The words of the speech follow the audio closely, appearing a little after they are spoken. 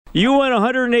You went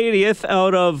 180th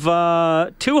out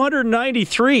of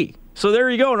 293. So there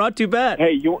you go. Not too bad.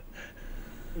 Hey, you want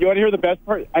to hear the best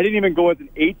part? I didn't even go as an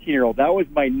 18-year-old. That was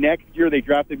my next year. They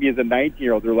drafted me as a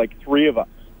 19-year-old. There were like 3 of us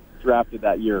drafted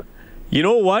that year. You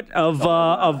know what?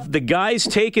 Of the guys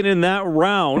taken in that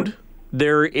round,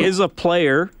 there is a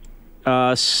player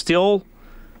still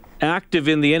active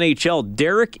in the NHL.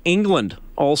 Derek England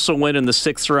also went in the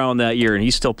 6th round that year, and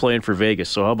he's still playing for Vegas.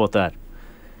 So how about that?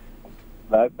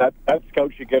 That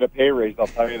scout should get a pay raise, I'll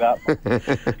tell you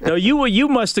that. Now, you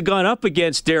must have gone up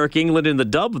against Derek England in the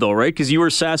dub, though, right? Because you were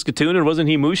Saskatoon, and wasn't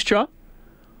he Moose Jaw?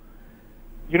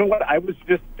 You know what? I was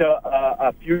just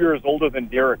a few years older than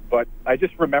Derek, but I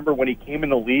just remember when he came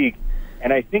in the league,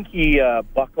 and I think he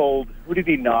buckled. Who did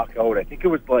he knock out? I think it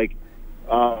was like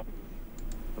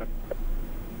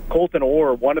Colton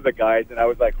Orr, one of the guys, and I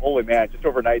was like, holy man, just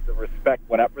overnight the respect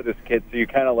went up for this kid. So you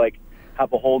kind of like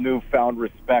have a whole newfound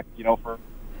respect, for a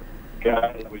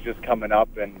guy that was just coming up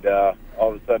and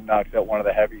all of a sudden knocks out one of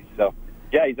the heavies. So,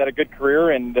 yeah, he's had a good career,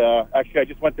 and actually I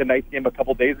just went to a nice game a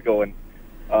couple days ago and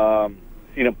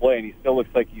seen him play, and he still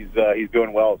looks like he's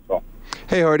doing well. So,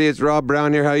 hey, Hardy, it's Rob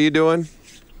Brown here. How you doing?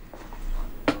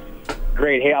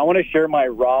 Great. Hey, I want to share my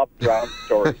Rob Brown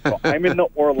story. So I'm in the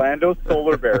Orlando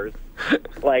Solar Bears,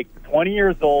 like 20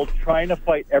 years old, trying to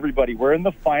fight everybody. We're in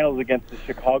the finals against the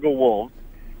Chicago Wolves,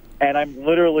 and I'm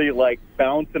literally like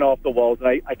bouncing off the walls.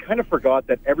 And I kind of forgot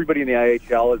that everybody in the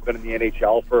IHL has been in the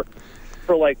NHL for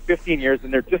like 15 years,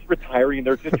 and they're just retiring.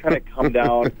 They're just trying to come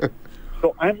down.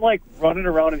 So I'm like running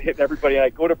around and hitting everybody. And I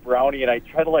go to Brownie and I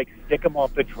try to like stick him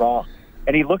off the draw.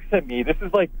 And he looks at me. This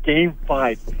is like game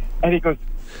 5. And he goes,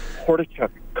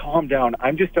 Hordichuk, calm down.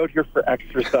 I'm just out here for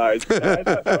exercise. I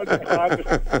thought that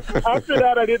was after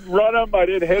that, I didn't run him. I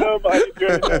didn't hit him. I didn't do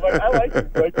anything. I'm like, I like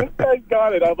him. Like, this guy's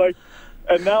got it. I'm like,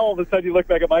 and now all of a sudden you look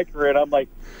back at my career and I'm like,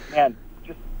 man,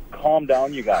 just calm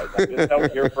down, you guys. I'm just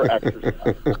out here for exercise.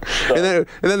 So, and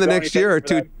then the next year are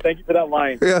two. Thank you for that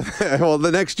line. Yeah, well,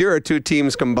 the next year are 2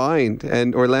 teams combined,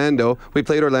 and Orlando. We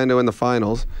played Orlando in the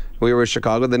finals. We were with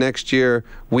Chicago. The next year,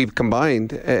 we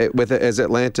combined as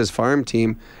Atlanta's farm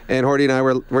team, and Hordy and I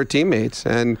were teammates.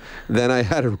 And then I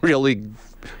had a really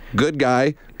good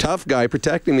guy, tough guy,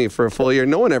 protecting me for a full year.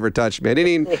 No one ever touched me. I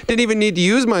didn't even need to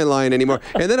use my line anymore.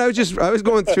 And then I was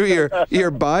going through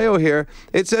your bio here.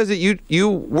 It says that you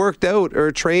worked out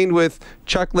or trained with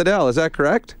Chuck Liddell. Is that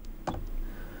correct?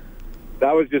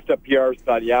 That was just a PR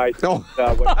stunt. Yeah, I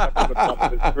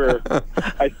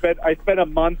spent, I spent a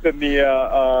month in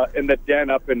the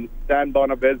den up in San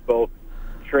Bonobispo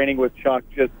training with Chuck.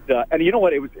 And you know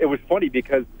what? It was funny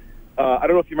because I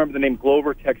don't know if you remember the name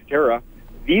Glover Textera.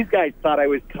 These guys thought I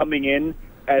was coming in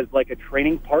as like a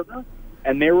training partner,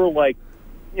 and they were like,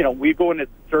 we'd go in a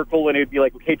circle and it'd be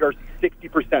like, okay, Darcy,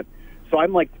 60%. So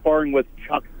I'm like sparring with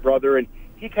Chuck's brother, and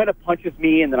he kind of punches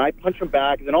me, and then I punch him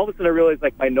back, and then all of a sudden I realize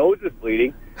like my nose is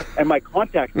bleeding and my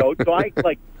contact's out, so I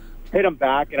like hit him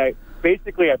back, and I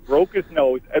broke his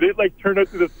nose, and it like turned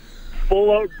into this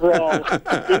full-out brawl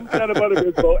in Santa Monica.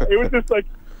 It was just like,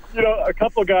 a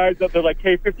couple guys that they're like,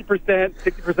 hey, 50%,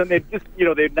 60%. They just,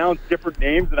 they announced different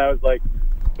names, and I was like,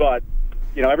 but,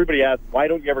 everybody asks, why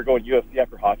don't you ever go in UFC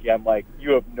after hockey? I'm like,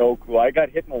 you have no clue. I got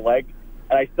hit in the leg,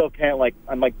 and I still can't,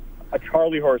 I'm like a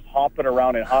Charlie horse hopping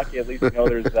around in hockey. At least,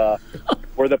 there's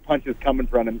where the punch is coming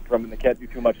from, and they can't do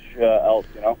too much else,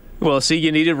 Well, see,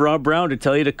 you needed Rob Brown to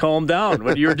tell you to calm down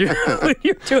when you're doing the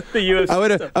UFC. I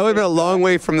would have been a long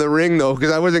way from the ring, though,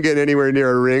 because I wasn't getting anywhere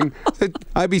near a ring.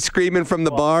 I'd be screaming from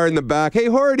the bar in the back, hey,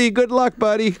 Hordy, good luck,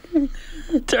 buddy.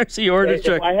 Darcy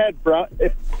Hordichuk.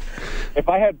 If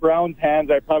I had Brown's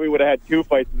hands, I probably would have had 2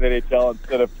 fights in the NHL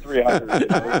instead of 300.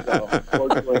 So,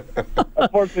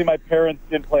 unfortunately, my parents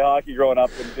didn't play hockey growing up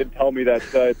and didn't tell me that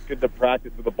it's good to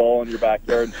practice with a ball in your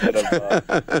backyard instead of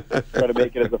try to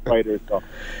make it as a fighter.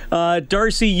 So,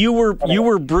 Darcy, you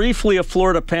were briefly a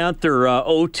Florida Panther,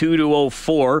 02 to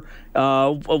 04.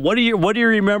 What do you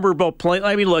remember about playing?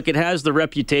 I mean, look, it has the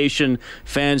reputation.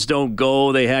 Fans don't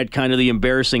go. They had kind of the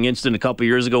embarrassing incident a couple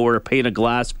years ago where a pane of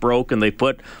glass broke and they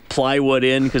put plywood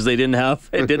in because it didn't have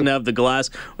the glass.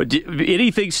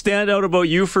 Anything stand out about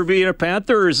you for being a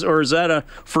Panther, or is that a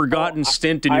forgotten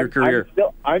stint in your career?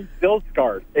 I'm still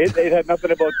scarred. It had nothing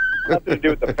to do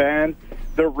with the fans,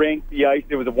 the rink, the ice.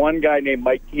 There was one guy named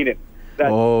Mike Keenan that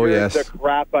scared the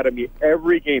crap out of me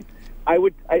every game.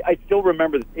 I still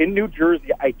remember this. In New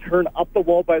Jersey, I turn up the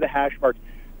wall by the hash marks,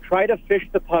 try to fish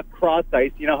the puck cross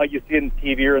ice. You know how you see it in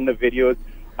TV or in the videos.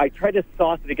 I try to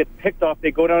sauce it. It gets picked off.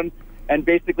 They go down and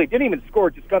basically didn't even score,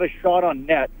 just got a shot on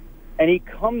net. And he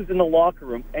comes in the locker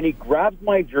room, and he grabs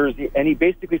my jersey, and he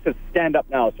basically says, stand up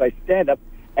now. So I stand up,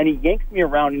 and he yanks me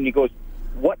around, and he goes,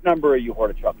 what number are you,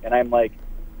 Hordachuk? And I'm like,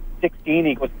 16.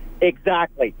 He goes,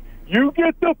 exactly. You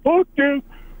get the puck, dude.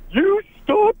 You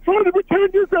stop trying to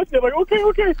pretend you're aggressive. I'm like,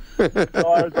 okay.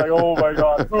 So I was like, oh my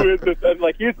God, who is this? And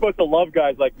like, he's supposed to love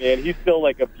guys like me, and he still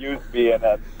like abused me.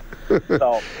 And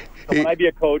so when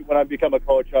I become a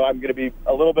coach, I'm going to be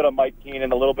a little bit of Mike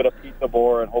Keenan, a little bit of Pete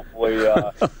DeBoer, and hopefully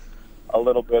a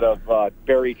little bit of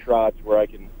Barry Trotz, where I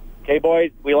can. Okay,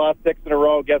 boys, we lost 6 in a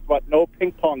row. Guess what? No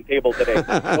ping pong table today.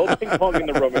 No ping pong in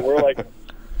the room, and we're like,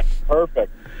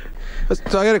 perfect.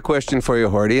 So I got a question for you,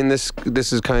 Horty, and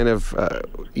this is kind of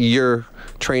your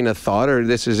train of thought, or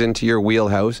this is into your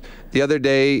wheelhouse. The other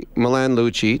day, Milan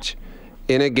Lucic,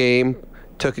 in a game,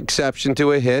 took exception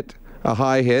to a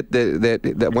high hit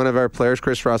that one of our players,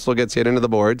 Chris Russell, gets hit into the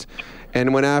boards,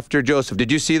 and went after Joseph.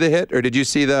 Did you see the hit, or did you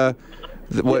see what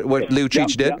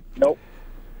Lucic did? Yeah, nope.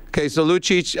 Okay, so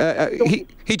Lucic,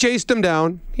 he chased him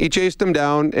down.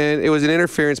 And it was an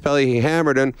interference penalty. He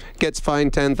hammered him, gets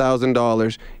fined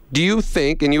 $10,000. Do you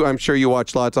think, and I'm sure you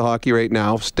watch lots of hockey right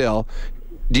now still,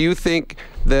 do you think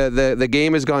the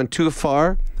game has gone too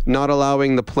far, not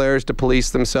allowing the players to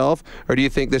police themselves, or do you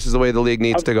think this is the way the league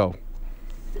needs to go?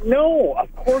 No,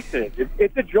 of course it is.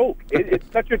 It's a joke. It's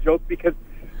such a joke because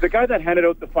the guy that handed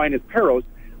out the fine is Peros.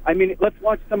 I mean, let's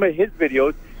watch some of his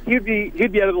videos. He'd be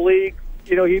out of the league.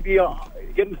 You know, he'd be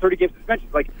getting 30-game suspension.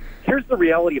 Like, here's the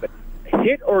reality of it.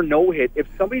 Hit or no hit, if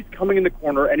somebody's coming in the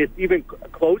corner and it's even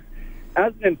close,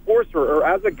 as an enforcer or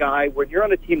as a guy, when you're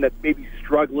on a team that's maybe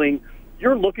struggling,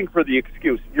 you're looking for the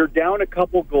excuse. You're down a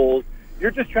couple goals.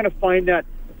 You're just trying to find that,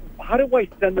 how do I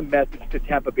send the message to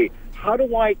Tampa Bay? How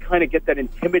do I kind of get that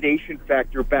intimidation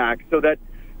factor back so that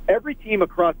every team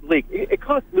across the league, it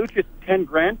cost Lucic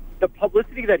 $10,000. The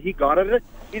publicity that he got out of it,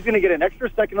 he's going to get an extra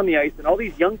second on the ice, and all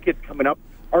these young kids coming up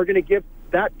are going to give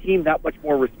that team that much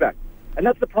more respect. And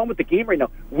that's the problem with the game right now.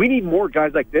 We need more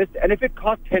guys like this, and if it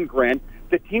costs $10,000,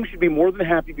 the team should be more than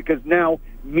happy because now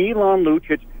Milan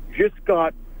Lucic just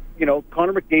got,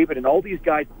 Connor McDavid and all these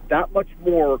guys that much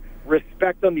more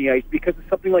respect on the ice because of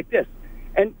something like this.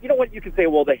 And you know what? You can say,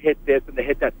 well, they hit this and they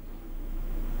hit that.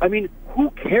 I mean,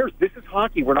 who cares? This is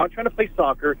hockey. We're not trying to play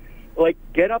soccer. Like,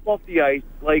 get up off the ice.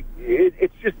 Like,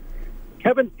 it's just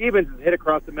Kevin Stevens is hit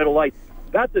across the middle ice.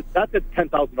 That's a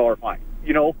 $10,000 fine.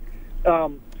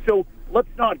 So let's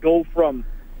not go from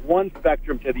one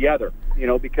spectrum to the other.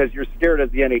 Because you're scared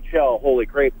as the NHL. Holy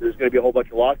crap! There's going to be a whole bunch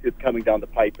of lawsuits coming down the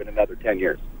pipe in another 10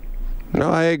 years. No,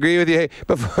 I agree with you. Hey,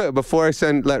 before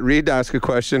I let Reed ask a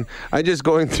question, I'm just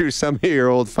going through some of your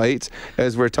old fights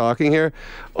as we're talking here.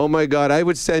 Oh my God, I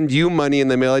would send you money in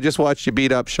the mail. I just watched you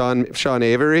beat up Sean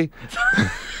Avery.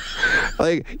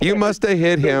 Like, you must have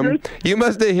hit him. You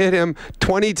must have hit him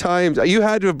 20 times. You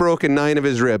had to have broken 9 of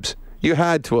his ribs. You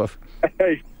had to have.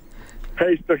 Hey,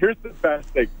 so here's the best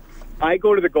thing. I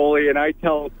go to the goalie and I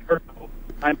tell Turco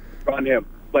I'm on him.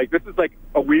 Like, this is like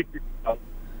a week ago.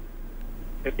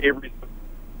 Avery's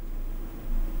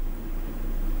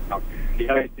he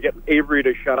has to get Avery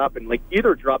to shut up and like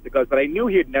either drop the gloves, but I knew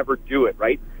he'd never do it,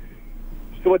 right?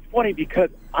 So it's funny because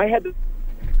I had this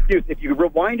excuse. If you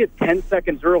rewind it 10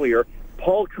 seconds earlier,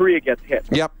 Paul Kariya gets hit.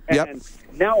 Yep. And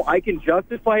now I can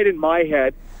justify it in my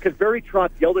head because Barry Trotz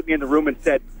yelled at me in the room and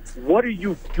said, "What are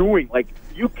you doing? Like,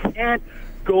 you can't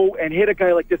go and hit a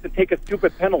guy like this and take a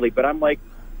stupid penalty." But I'm like,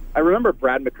 I remember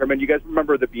Brad McCrimmon. You guys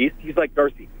remember the Beast? He's like,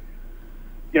 Darcy,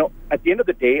 at the end of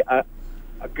the day, a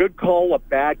good call, a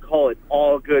bad call, it's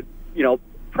all good,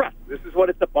 press. This is what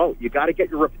it's about. You got to get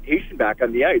your reputation back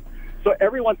on the ice. So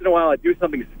every once in a while I do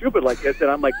something stupid like this,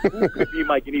 and I'm like, who could be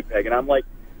my guinea pig? And I'm like,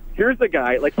 here's the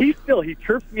guy. Like, he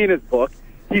chirps me in his book.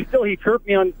 He chirped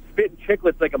me on Spit and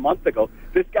Chicklets like a month ago.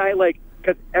 This guy,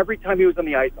 because every time he was on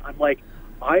the ice, I'm like,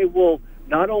 I will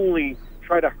not only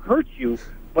try to hurt you,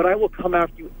 but I will come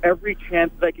after you every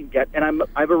chance that I can get. And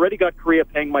I've already got Kariya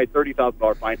paying my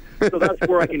 $30,000 fine, so that's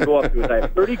where I can go up to. Is I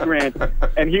have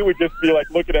 $30,000, and he would just be like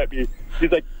looking at me. He's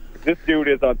like, this dude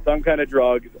is on some kind of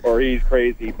drugs or he's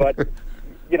crazy. But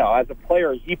as a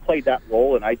player, he played that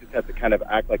role, and I just had to kind of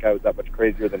act like I was that much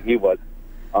crazier than he was.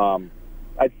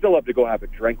 I'd still have to go have a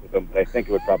drink with him, but I think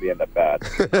it would probably end up bad.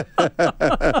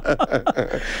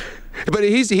 But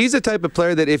he's the type of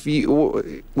player that if you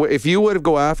would have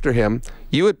go after him,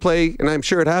 you would play, and I'm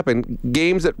sure it happened,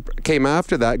 games that came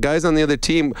after that, guys on the other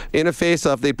team in a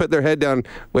face-off, they put their head down.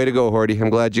 Way to go, Horty. I'm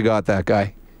glad you got that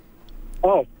guy.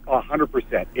 Oh,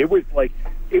 100%. It was like,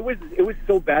 it was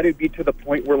so bad it'd be to the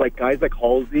point where like guys like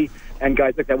Halsey and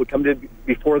guys like that would come to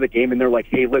before the game and they're like,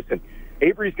 hey, listen,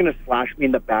 Avery's going to slash me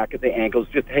in the back of the ankles.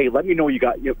 Just, hey, let me know you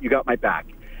got my back.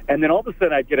 And then all of a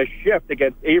sudden I'd get a shift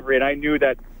against Avery, and I knew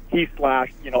that he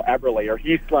slashed, Eberle, or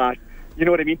he slashed, you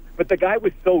know what I mean? But the guy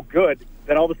was so good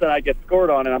then all of a sudden I get scored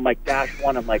on, and I'm like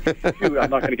 -1. I'm like, shoot, I'm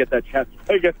not going to get that chance.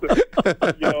 I guess,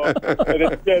 and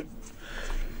it's good.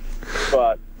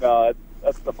 But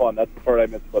that's the fun. That's the part I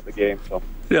miss about the game. So.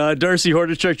 Darcy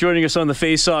Hordachuk joining us on the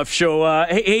Face-Off Show.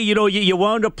 Hey, you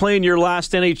wound up playing your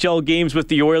last NHL games with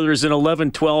the Oilers in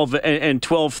 11-12 and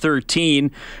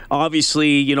 12-13.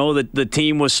 Obviously, the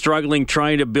team was struggling,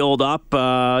 trying to build up,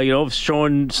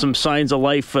 showing some signs of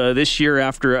life this year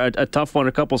after a tough one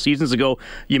a couple seasons ago.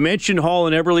 You mentioned Hall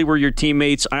and Eberle were your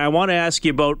teammates. I want to ask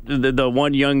you about the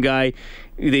one young guy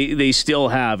they still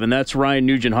have, and that's Ryan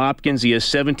Nugent-Hopkins. He has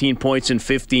 17 points in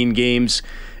 15 games.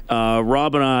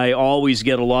 Rob and I always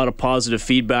get a lot of positive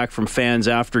feedback from fans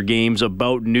after games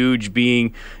about Nuge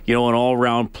being, an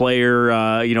all-round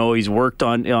player. He's worked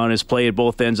on his play at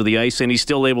both ends of the ice, and he's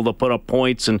still able to put up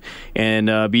points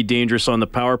and be dangerous on the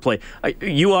power play.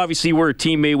 You obviously were a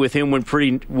teammate with him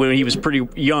when he was pretty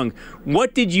young.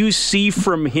 What did you see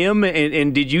from him,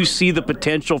 and did you see the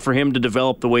potential for him to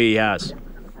develop the way he has?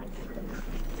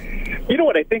 You know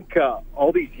what? I think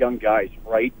all these young guys,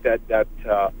 right, that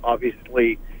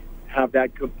obviously have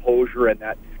that composure and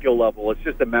that skill level. It's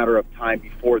just a matter of time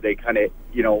before they kind of,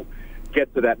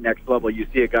 get to that next level. You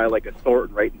see a guy like a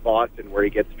Thornton, right, in Boston, where he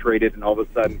gets traded, and all of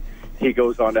a sudden he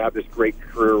goes on to have this great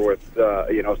career with,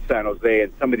 San Jose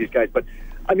and some of these guys. But,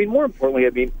 more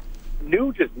importantly,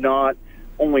 Nuge is not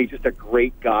only just a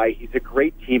great guy. He's a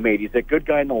great teammate. He's a good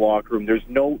guy in the locker room. There's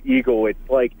no ego. It's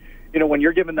like, when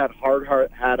you're giving that hard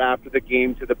hat after the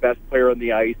game to the best player on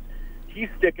the ice, he's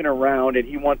sticking around and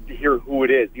he wants to hear who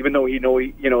it is, even though he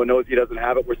knows he doesn't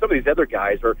have it. Where some of these other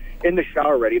guys are in the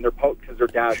shower already and they're poked because they're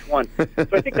 -1.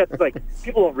 So I think that's like,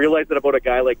 people don't realize that about a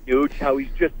guy like Nuge, how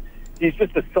he's just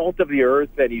the salt of the earth,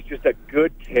 and he's just a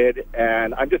good kid.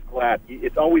 And I'm just glad.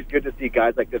 It's always good to see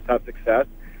guys like this have success.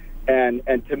 And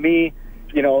to me,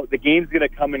 the game's going to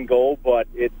come and go, but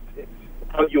it's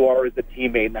how you are as a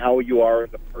teammate and how you are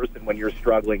as a person when you're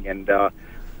struggling. And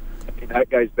that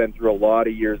guy's been through a lot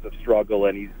of years of struggle,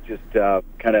 and he's just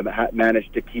kind of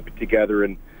managed to keep it together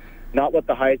and not let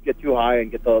the highs get too high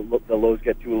and get the lows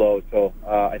get too low. So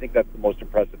I think that's the most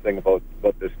impressive thing about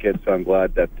this kid. So I'm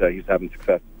glad that he's having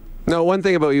success. No, one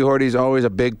thing about you, Horty, is always a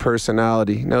big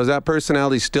personality. Now, is that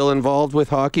personality still involved with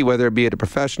hockey, whether it be at a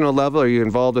professional level? Are you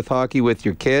involved with hockey with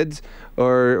your kids?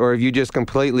 Or have you just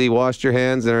completely washed your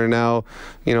hands and are now,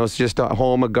 it's just at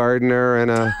home a gardener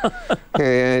and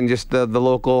and just the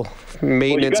local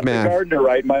maintenance man? The gardener,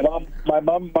 right? My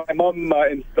mom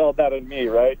installed that in me,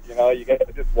 right? You got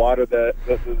to just water the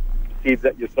seeds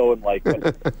that you sow in life.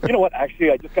 But you know what?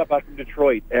 Actually, I just got back from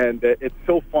Detroit, and it's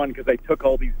so fun because I took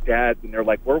all these dads, and they're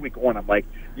like, "Where are we going?" I'm like,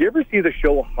 "You ever see the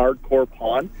show Hardcore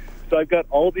Pawn?" So I've got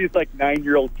all these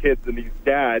 9-year-old kids and these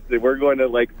dads, and we're going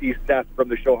to see Seth from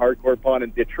the show Hardcore Pawn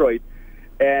in Detroit.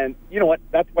 And you know what?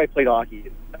 That's why I played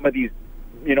hockey. Some of these,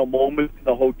 moments in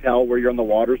the hotel where you're on the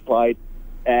water slide,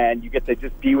 and you get to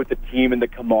just be with the team and the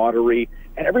camaraderie.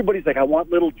 And everybody's like, I want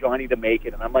little Johnny to make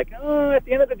it. And I'm like, at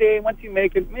the end of the day, once you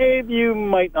make it, maybe you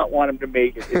might not want him to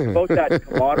make it. It's about that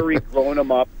camaraderie, growing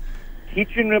him up,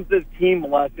 teaching him the team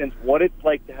lessons, what it's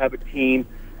like to have a team.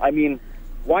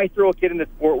 Why throw a kid in a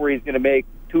sport where he's going to make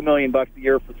 $2 million a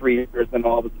year for 3 years, and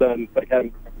all of a sudden it's like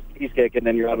having a cheesecake, and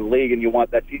then you're out of the league and you want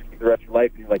that cheesecake the rest of your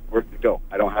life, and you're like, where's it go?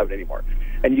 I don't have it anymore.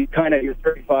 And you're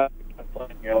 35,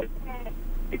 you're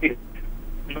like,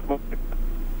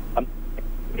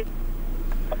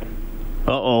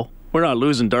 Uh-oh. We're not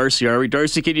losing Darcy, are we?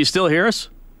 Darcy, can you still hear us?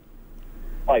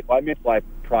 I meant fly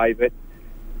private.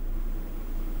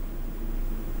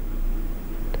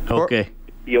 Okay.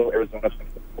 Arizona.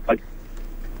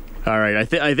 All right. I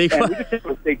think. We just have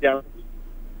to stay down.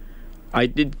 I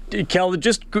did, Cal.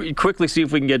 Just quickly see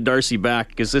if we can get Darcy back,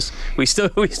 because we still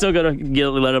gotta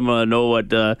let him know what.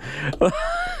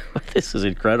 This is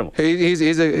incredible.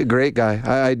 He's a great guy.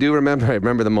 I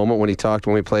remember the moment when he talked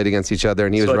when we played against each other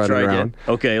and he was running around.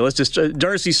 Okay, let's just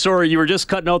Darcy. Sorry, you were just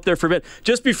cutting out there for a bit.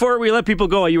 Just before we let people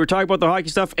go, you were talking about the hockey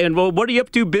stuff. And what are you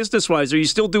up to business wise? Are you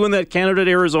still doing that Canada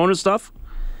to Arizona stuff?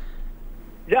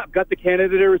 Yeah, I've got the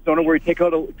Canada to Arizona where we take care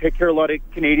of a lot of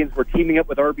Canadians. We're teaming up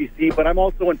with RBC, but I'm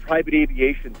also in private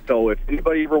aviation. So if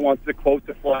anybody ever wants to quote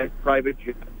to fly private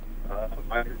jet,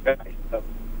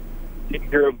 taking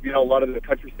care of a lot of the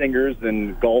country singers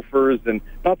and golfers, and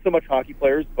not so much hockey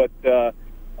players, but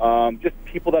just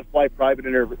people that fly private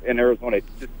in Arizona. It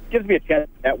just gives me a chance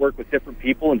to network with different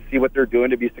people and see what they're doing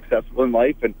to be successful in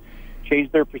life and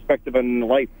change their perspective on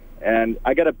life. And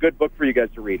I got a good book for you guys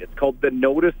to read. It's called The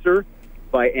Noticer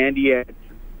by Andy Anderson.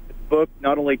 This book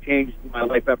not only changed my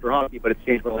life after hockey, but it's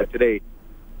changed my life today.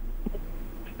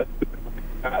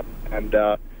 And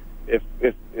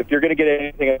if you're going to get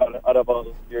anything out of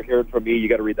all you're hearing from me, you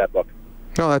got to read that book.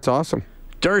 Oh, that's awesome.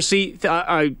 Darcy,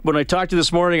 when I talked to you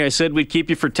this morning, I said we'd keep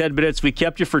you for 10 minutes. We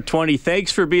kept you for 20.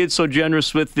 Thanks for being so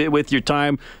generous with your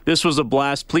time. This was a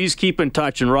blast. Please keep in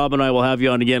touch, and Rob and I will have you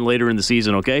on again later in the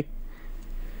season, okay?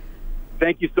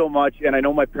 Thank you so much, and I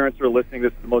know my parents are listening.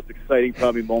 This is the most exciting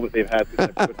probably moment they've had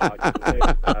since I've been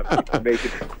talking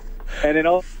today. And then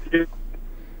also,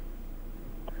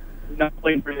 not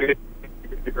playing for you,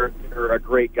 you're a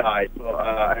great guy. So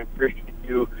I appreciate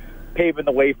you paving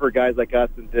the way for guys like us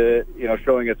and to,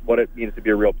 showing us what it means to be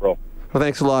a real pro. Well,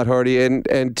 thanks a lot, Horty.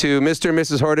 And to Mr. and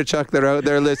Mrs. Hordichuk that are out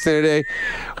there listening today,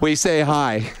 we say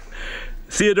hi.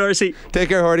 See you, Darcy. Take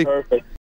care, Horty. Perfect.